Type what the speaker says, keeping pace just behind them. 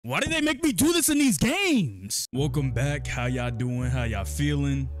Why did they make me do this in these games? Welcome back. How y'all doing? How y'all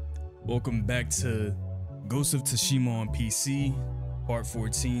feeling? Welcome back to Ghost of Tsushima on PC, part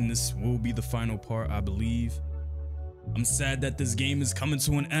 14. This will be the final part, I believe. I'm sad that this game is coming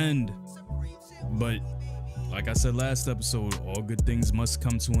to an end, but like I said last episode, all good things must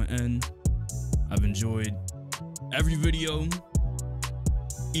come to an end. I've enjoyed every video,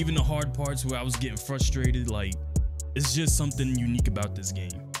 even the hard parts where I was getting frustrated. Like, it's just something unique about this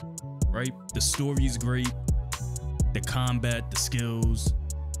game, right? The story is great, the combat, the skills,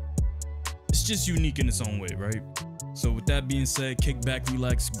 it's just unique in its own way, right? So with that being said, kick back,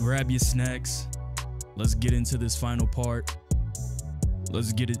 relax, grab your snacks. Let's get into this final part.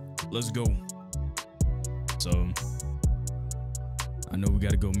 Let's get it. Let's go. So I know we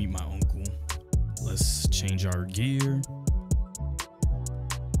gotta go meet my uncle. Let's change our gear.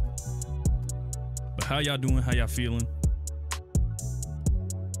 But how y'all doing? How y'all feeling?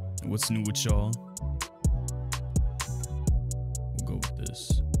 What's new with y'all? We'll go with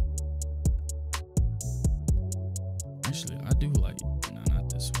this. Actually, I do like, no, not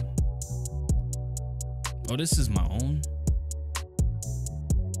this one. Oh, this is my own.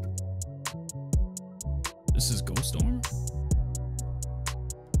 This is Ghost Armor?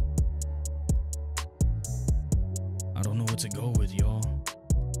 I don't know what to go with, y'all.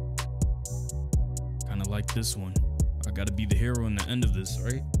 Kind of like this one. I gotta be the hero in the end of this,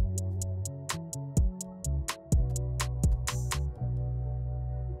 right?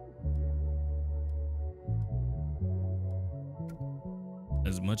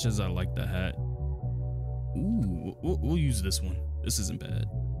 As much as I like the hat, ooh, we'll use this one. This isn't bad.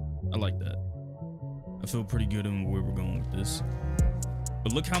 I like that. I feel pretty good in where we're going with this.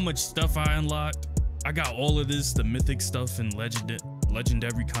 But look how much stuff I unlocked. I got all of this, the mythic stuff and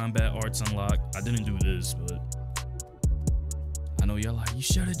legendary combat arts unlocked. I didn't do this, but I know y'all like, you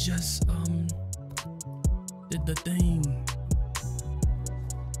should have just did the thing.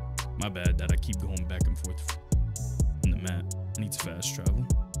 My bad that I keep going back and forth in the map. I need to fast travel.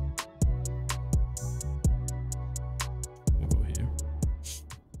 We'll go here.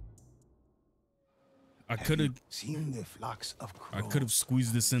 I could have seen the flocks of crows. I could have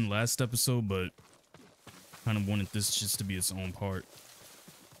squeezed this in last episode, but kind of wanted this just to be its own part.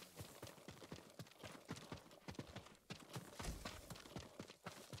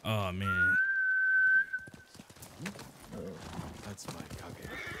 Oh man. That's my kage.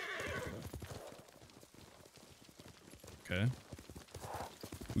 Okay.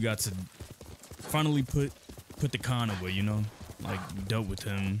 We got to finally put the Khan away, you know? Like, we dealt with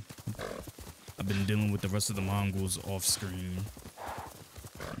him. I've been dealing with the rest of the Mongols off screen.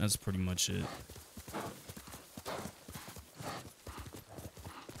 That's pretty much it.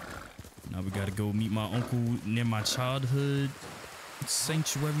 Now we gotta go meet my uncle near my childhood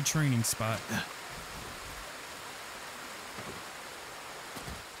sanctuary training spot.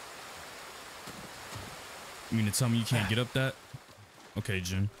 You mean to tell me you can't get up that? Okay,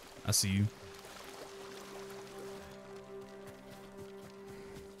 Jin, I see you.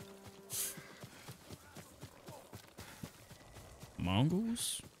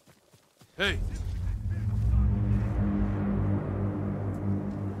 Mongols? Hey!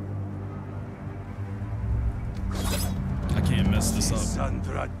 I can't mess this up.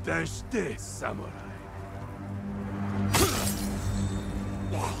 Sandra Deshte, samurai.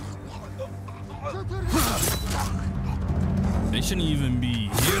 They shouldn't even be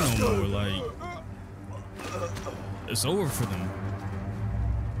here no more. Like, it's over for them.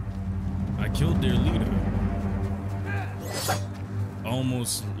 I killed their leader. I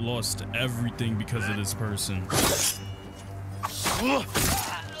almost lost everything because of this person.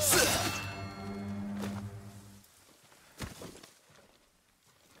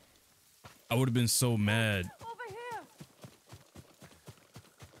 I would have been so mad.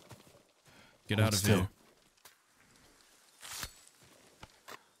 Get out of here.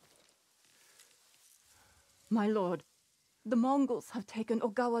 My lord, the Mongols have taken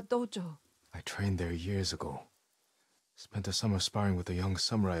Ogawa Dojo. I trained there years ago. Spent a summer sparring with a young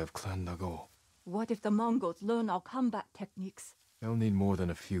samurai of Clan Nago. What if the Mongols learn our combat techniques? They'll need more than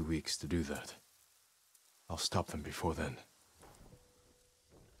a few weeks to do that. I'll stop them before then.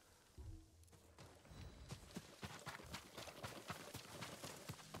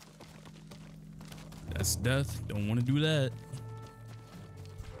 That's death. Don't want to do that.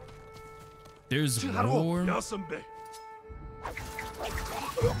 There's more. Oh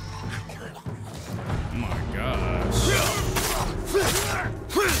my gosh.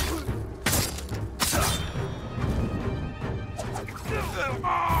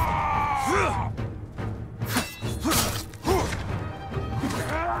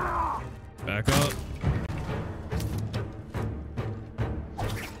 Back up.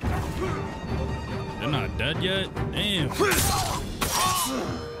 They're not dead yet? Damn.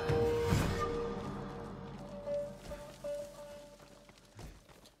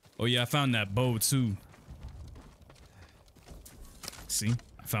 Oh yeah, I found that bow too. See?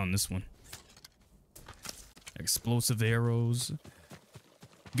 I found this one. Explosive arrows.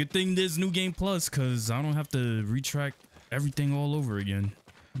 Good thing there's New Game Plus, because I don't have to retrack everything all over again.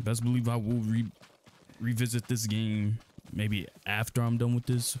 Best believe I will revisit this game maybe after I'm done with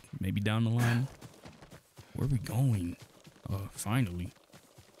this, maybe down the line. Where are we going? Finally.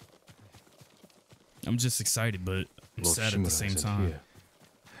 I'm just excited, but I'm sad at the same time. Here.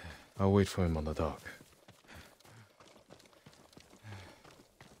 I'll wait for him on the dock.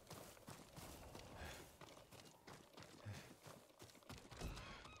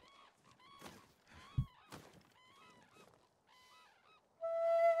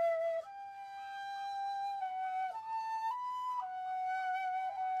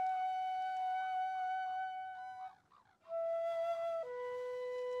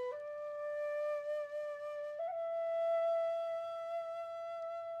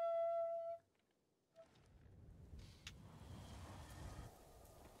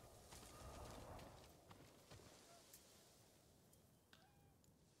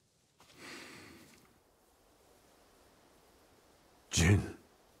 Jin.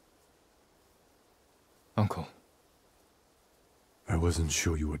 Uncle. I wasn't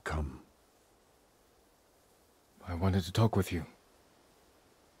sure you would come. I wanted to talk with you.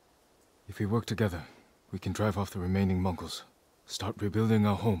 If we work together, we can drive off the remaining Mongols. Start rebuilding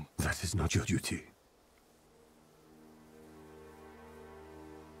our home. That is not your duty.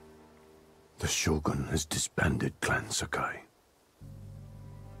 The Shogun has disbanded Clan Sakai.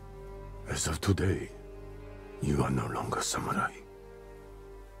 As of today, you are no longer samurai.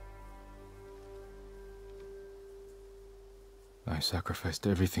 I sacrificed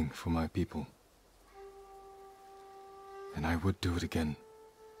everything for my people. And I would do it again.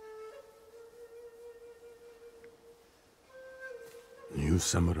 New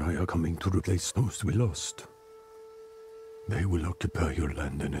samurai are coming to replace those we lost. They will occupy your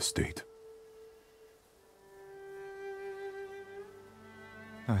land and estate.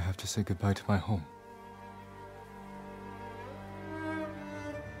 I have to say goodbye to my home.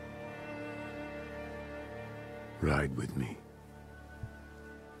 Ride with me.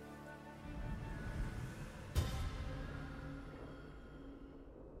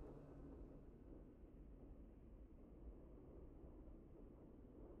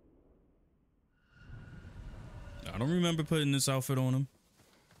 I don't remember putting this outfit on him.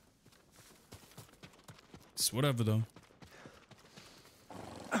 It's whatever though.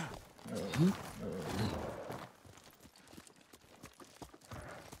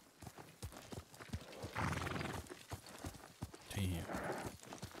 Damn.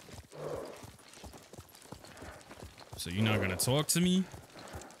 So you're not gonna talk to me?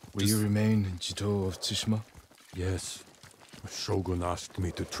 Will you remain in Jito of Tsushima? Yes. The Shogun asked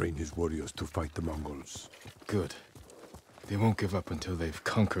me to train his warriors to fight the Mongols. Good. They won't give up until they've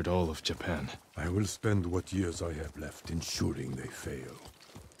conquered all of Japan. I will spend what years I have left ensuring they fail.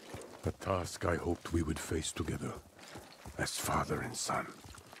 A task I hoped we would face together, as father and son.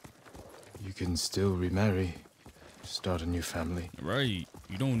 You can still remarry, start a new family. Right.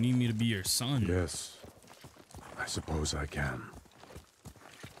 You don't need me to be your son. Yes, I suppose I can.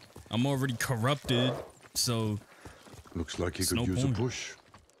 I'm already corrupted, so Looks like he It's could no use point. a push.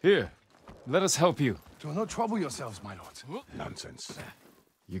 Here, let us help you. Do not trouble yourselves, my lord. Nonsense.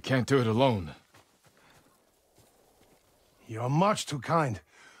 You can't do it alone. You are much too kind.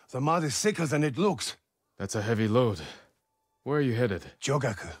 The mud is thicker than it looks. That's a heavy load. Where are you headed?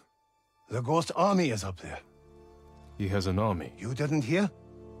 Jogaku. The ghost army is up there. He has an army. You didn't hear?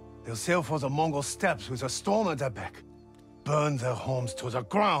 They'll sail for the Mongol steppes with a storm at their back. Burn their homes to the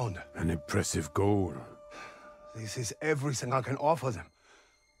ground. An impressive goal. This is everything I can offer them.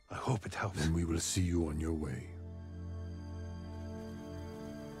 I hope it helps. Then we will see you on your way.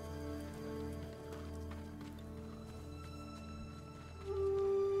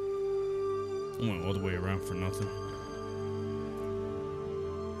 I went all the way around for nothing.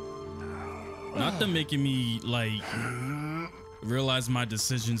 Not them making me, like, realize my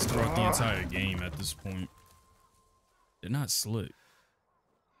decisions throughout the entire game at this point. They're not slick.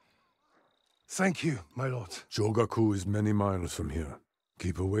 Thank you, my lord. Jogaku is many miles from here.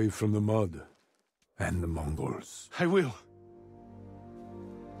 Keep away from the mud and the Mongols. I will.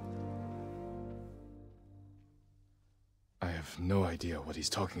 I have no idea what he's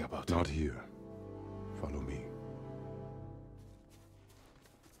talking about. Not here. Follow me.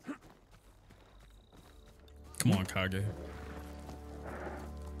 Come on, Kage.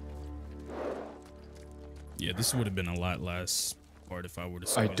 Yeah, this would have been a lot less part if I would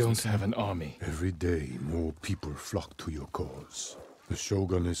have. I don't have an army. Every day, more people flock to your cause. The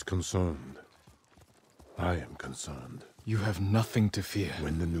Shogun is concerned. I am concerned. You have nothing to fear.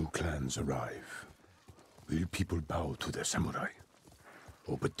 When the new clans arrive, will people bow to their samurai?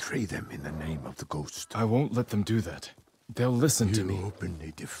 Or betray them in the name of the ghost? I won't let them do that. They'll listen to me. You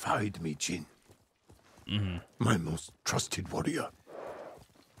openly defied me, Jin. My most trusted warrior.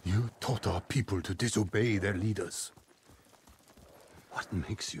 You taught our people to disobey their leaders. What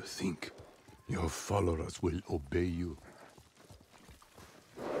makes you think your followers will obey you?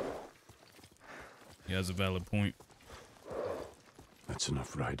 He has a valid point. That's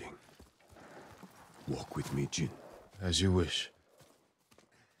enough riding. Walk with me, Jin. As you wish.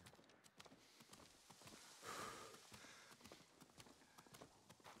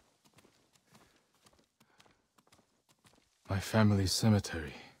 My family's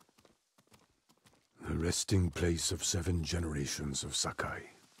cemetery. The resting place of 7 generations of Sakai.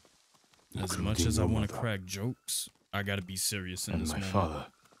 As much as I want to crack jokes, I gotta be serious in this And my moment. father.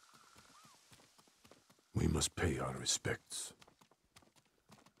 We must pay our respects.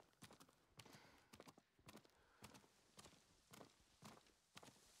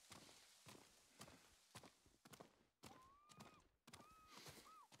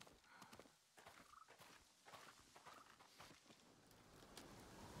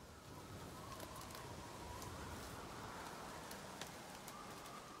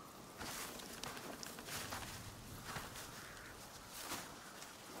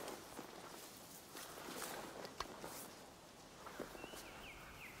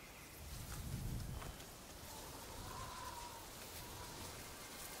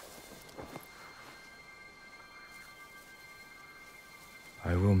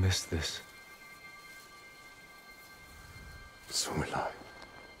 I will miss this. So will I.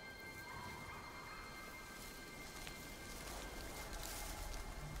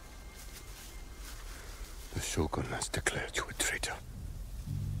 The Shogun has declared you a traitor.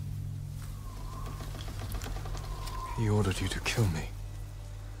 He ordered you to kill me.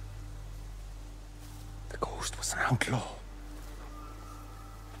 The ghost was an outlaw.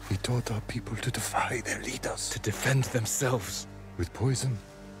 He taught our people to defy their leaders. To defend themselves. With poison,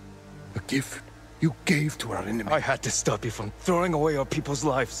 a gift you gave to our enemy. I had to stop you from throwing away our people's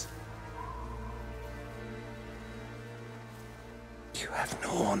lives. You have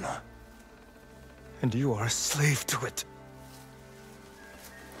no honor. And you are a slave to it.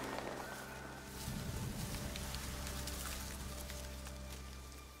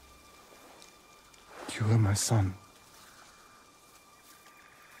 You are my son.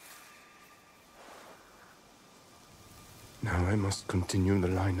 Now I must continue the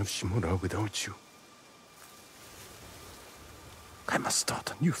line of Shimura without you. I must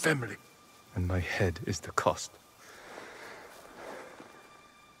start a new family. And my head is the cost.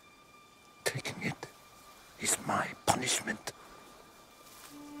 Taking it is my punishment.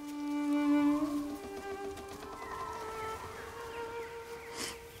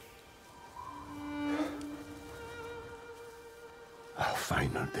 Our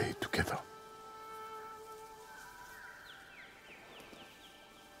final day together.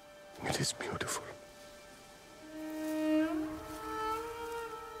 It is beautiful.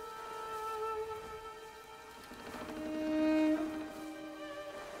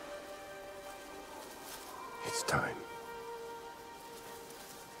 It's time.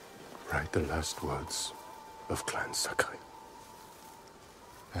 Write the last words of Clan Sakai.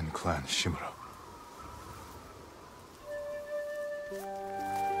 And Clan Shimura.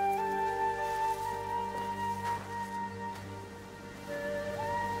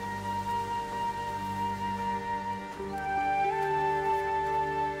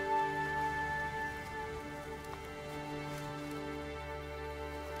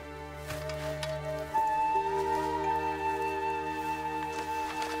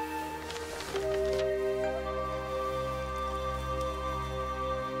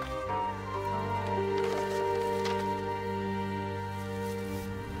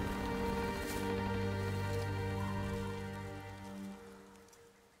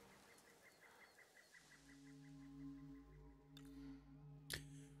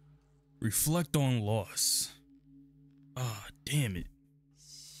 Reflect on loss. Ah, damn it.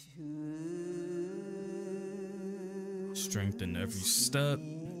 Strengthen every step.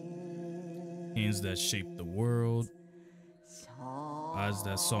 Hands that shaped the world. Eyes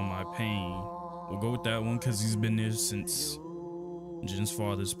that saw my pain. We'll go with that one because he's been there since Jin's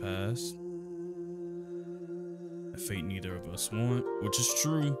father's passed. A fate neither of us want, which is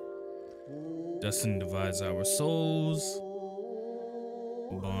true. Destiny divides our souls.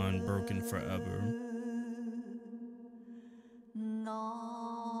 Bond broken forever.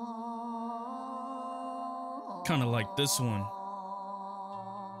 Kind of like this one.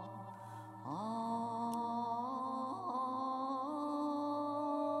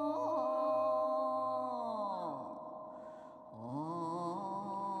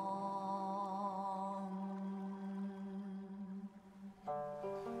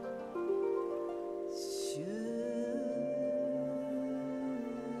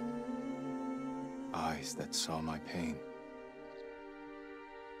 Eyes that saw my pain.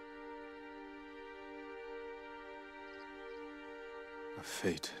 A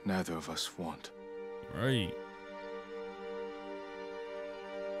fate neither of us want. Right.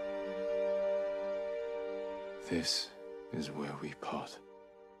 This is where we part.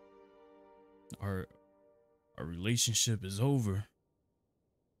 Our relationship is over.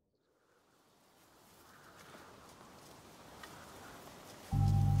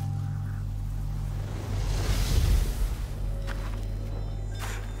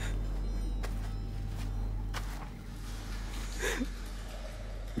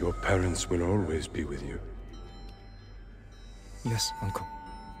 Your parents will always be with you. Yes, Uncle.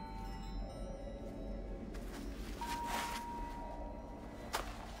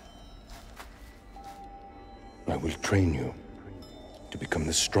 I will train you to become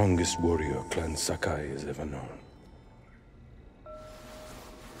the strongest warrior Clan Sakai has ever known.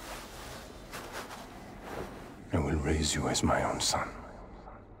 I will raise you as my own son.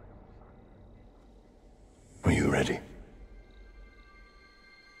 Are you ready?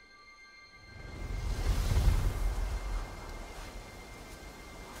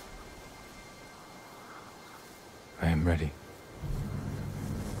 I am ready.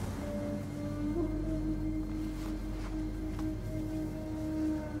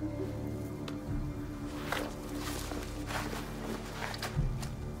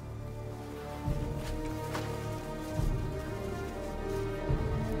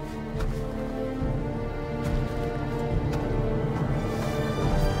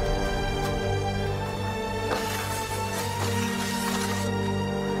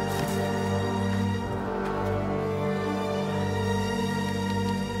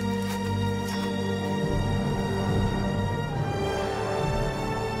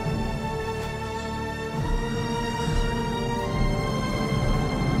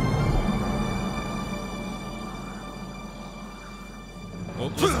 Oh,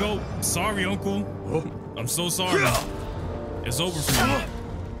 let's go. Sorry, Uncle. I'm so sorry. It's over for me.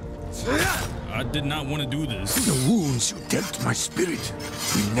 I did not want to do this. The wounds you dealt my spirit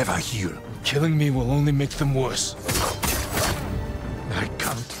will never heal. Killing me will only make them worse. I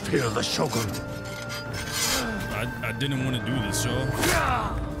can't fear the Shogun. I didn't want to do this, y'all.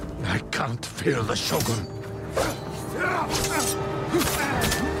 I can't fear the Shogun.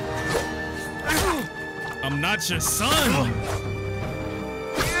 I'm not your son.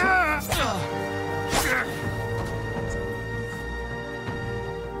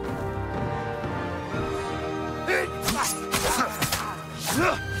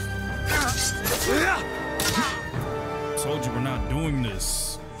 Told you we're not doing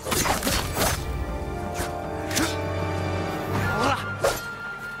this.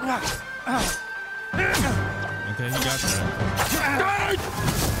 Okay, he got that.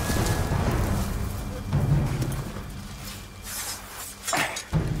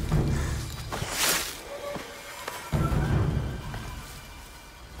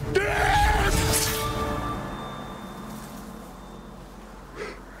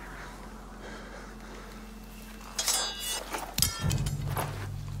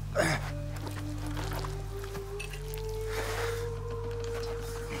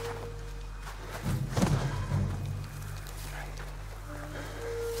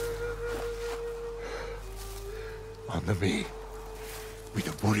 Honor me with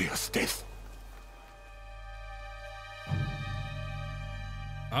a warrior's death.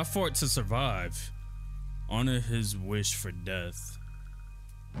 I fought to survive. Honor his wish for death.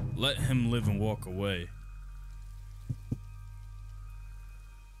 Let him live and walk away.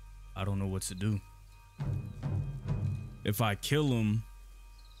 I don't know what to do. If I kill him,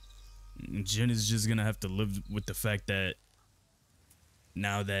 Jin is just gonna have to live with the fact that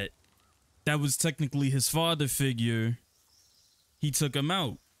now that was technically his father figure, he took him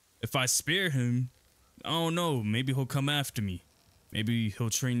out. If I spare him, I don't know, maybe he'll come after me. Maybe he'll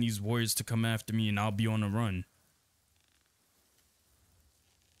train these warriors to come after me and I'll be on the run.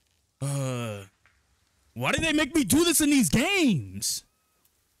 Why did they make me do this in these games?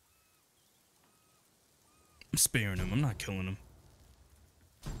 I'm sparing him. I'm not killing him.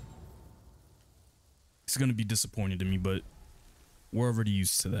 it's gonna be disappointing to me, but we're already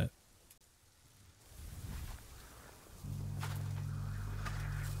used to that.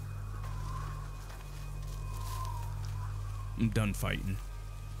 I'm done fighting.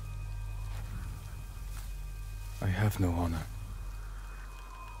 I have no honor.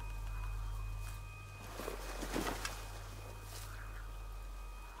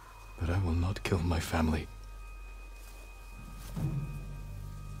 But I will not kill my family.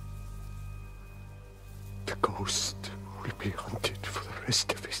 The ghost will be hunted for the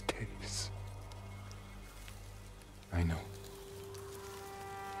rest of his days. I know.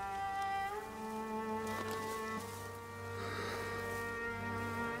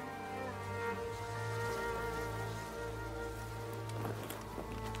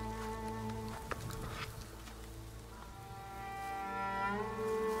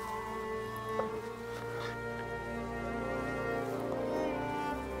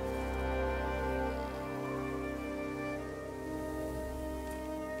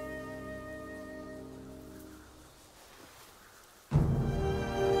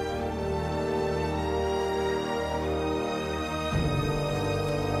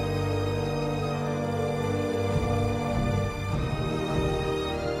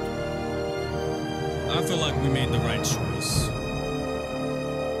 I feel like we made the right choice.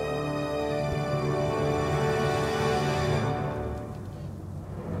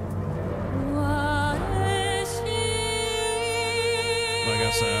 Like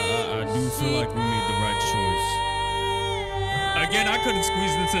I said, I do feel like we made the right choice. Again, I couldn't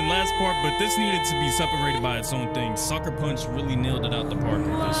squeeze this in last part, but this needed to be separated by its own thing. Sucker Punch really nailed it out the park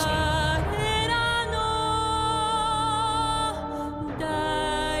with this one.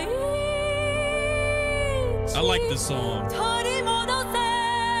 I like this song.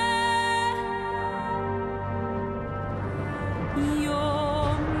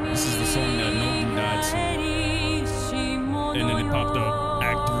 This is the song that Nobu died to. And then it popped up,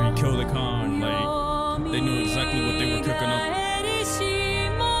 Act 3, Kill the Khan. Like, they knew exactly what they were cooking up.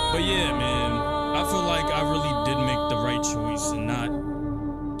 But yeah, man, I feel like I really did make the right choice in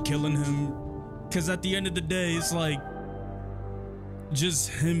not killing him. Because at the end of the day, it's like, just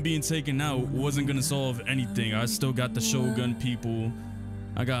him being taken out wasn't gonna solve anything. I still got the Shogun people.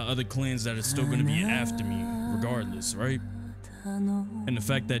 I got other clans that are still gonna be after me, regardless, right? And the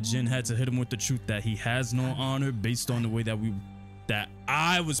fact that Jin had to hit him with the truth that he has no honor based on the way that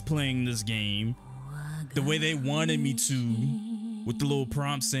I was playing this game, the way they wanted me to, with the little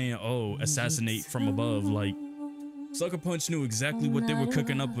prompt saying, oh, assassinate from above. Like, Sucker Punch knew exactly what they were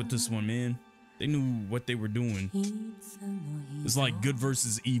cooking up with this one, man. They knew what they were doing. It's like good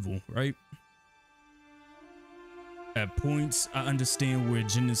versus evil, right? At points, I understand where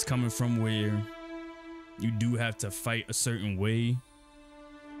Jin is coming from, where you do have to fight a certain way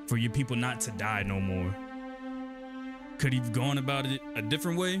for your people not to die no more. Could he have gone about it a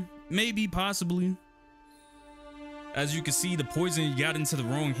different way? Maybe, possibly. As you can see, the poison got into the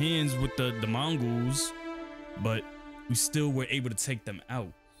wrong hands with the Mongols, but we still were able to take them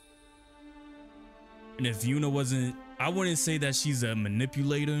out. And if Yuna wasn't, I wouldn't say that she's a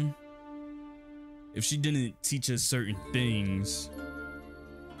manipulator. If she didn't teach us certain things,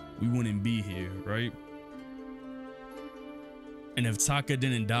 we wouldn't be here, right? And if Taka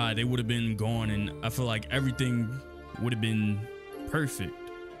didn't die, they would have been gone, and I feel like everything would have been perfect.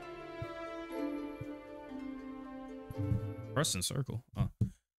 Press and circle. I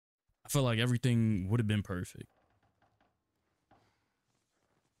feel like everything would have been perfect.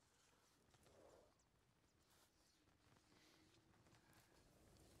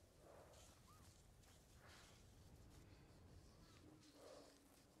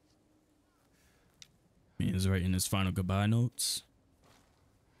 He's writing his final goodbye notes.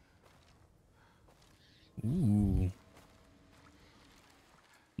 Ooh.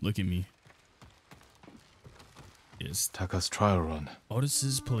 Look at me. Yes. Taka's trial run.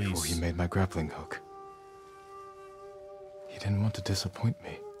 Otis's place. Before he made my grappling hook. He didn't want to disappoint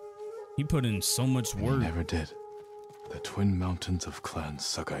me. He put in so much work. He never did. The twin mountains of Clan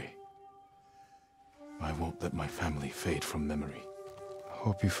Sakai. I won't let my family fade from memory. I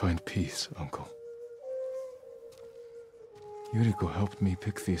hope you find peace, Uncle. Yuriko helped me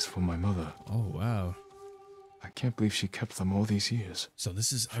pick these for my mother. Oh, wow. I can't believe she kept them all these years. So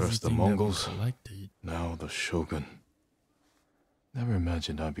this is first the Mongols, now the Shogun. Never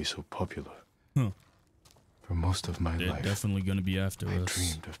imagined I'd be so popular. Huh. For most of my They're life, definitely gonna be after us. I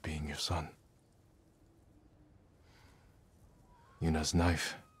dreamed of being your son. Yuna's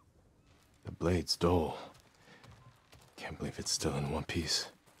knife. The blade's dull. Can't believe it's still in one piece.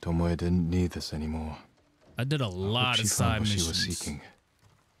 Tomoe didn't need this anymore. I did a lot of side missions. She was seeking.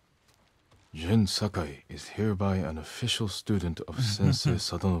 Jin Sakai is hereby an official student of Sensei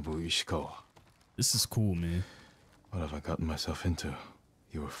Sadanobu Ishikawa. This is cool, man. What have I gotten myself into?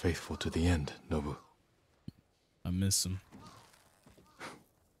 You were faithful to the end, Nobu. I miss him.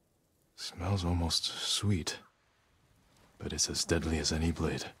 Smells almost sweet, but it's as deadly as any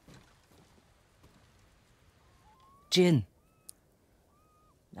blade. Jin,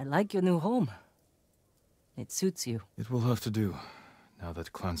 I like your new home. It suits you. It will have to do, now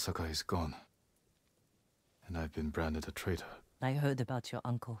that Clan Sakai is gone. And I've been branded a traitor. I heard about your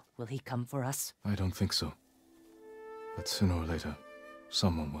uncle. Will he come for us? I don't think so. But sooner or later,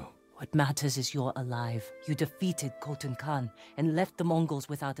 someone will. What matters is you're alive. You defeated Khotun Khan and left the Mongols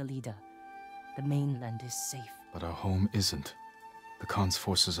without a leader. The mainland is safe. But our home isn't. The Khan's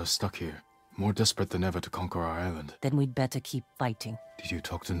forces are stuck here, more desperate than ever to conquer our island. Then we'd better keep fighting. Did you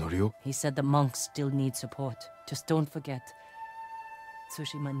talk to Norio? He said the monks still need support. Just don't forget,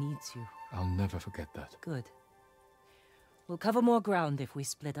 Tsushima needs you. I'll never forget that. Good. We'll cover more ground if we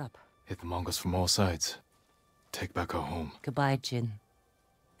split up. Hit the Mongols from all sides. Take back our home. Goodbye, Jin.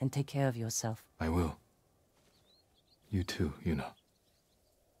 And take care of yourself. I will. You too, Yuna.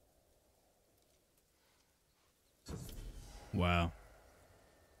 Wow.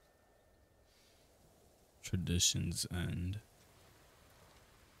 Traditions end.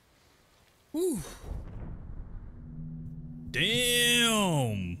 Whew.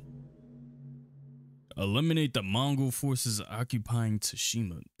 Damn! Eliminate the Mongol forces occupying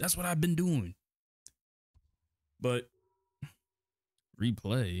Tsushima. That's what I've been doing. But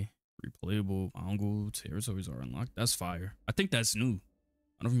replayable Mongol territories are unlocked. That's fire. I think that's new.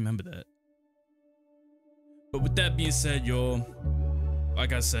 I don't remember that. But with that being said, y'all,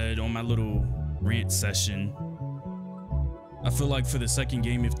 like I said on my little rant session, I feel like for the second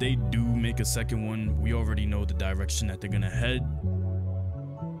game, if they do make a second one, we already know the direction that they're gonna head.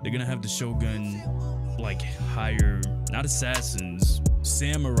 They're gonna have the Shogun like hire not assassins,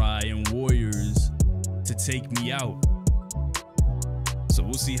 samurai and warriors to take me out. So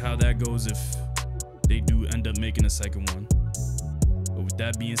we'll see how that goes if they do end up making a second one. But with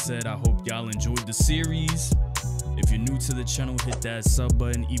that being said, I hope y'all enjoyed the series. If you're new to the channel, hit that sub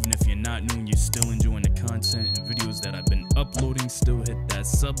button. Even if you're not new and you're still enjoying the content and videos that I've been uploading, still hit that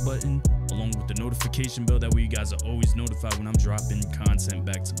sub button along with the notification bell. That way you guys are always notified when I'm dropping content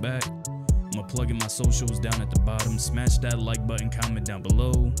back to back. I'm gonna plug in my socials down at the bottom. Smash that like button, comment down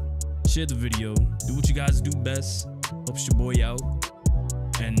below, share the video, do what you guys do best. Helps your boy out.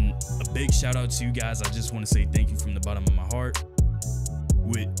 And a big shout out to you guys. I just want to say thank you from the bottom of my heart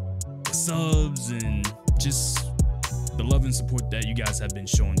with the subs and just the love and support that you guys have been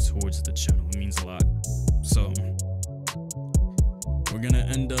showing towards the channel. It means a lot. So we're gonna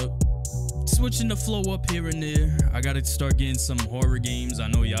end up switching the flow up here and there. I gotta start getting some horror games. I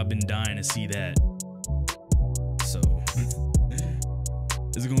know y'all been dying to see that. So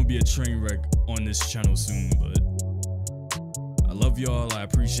there's gonna be a train wreck on this channel soon, but I love y'all. I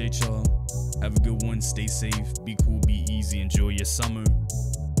appreciate y'all. Have a good one. Stay safe. Be cool. Be easy. Enjoy your summer.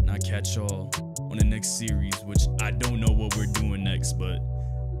 And I'll catch y'all on the next series, which I don't know what we're doing next, but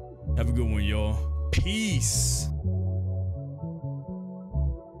have a good one, y'all. Peace.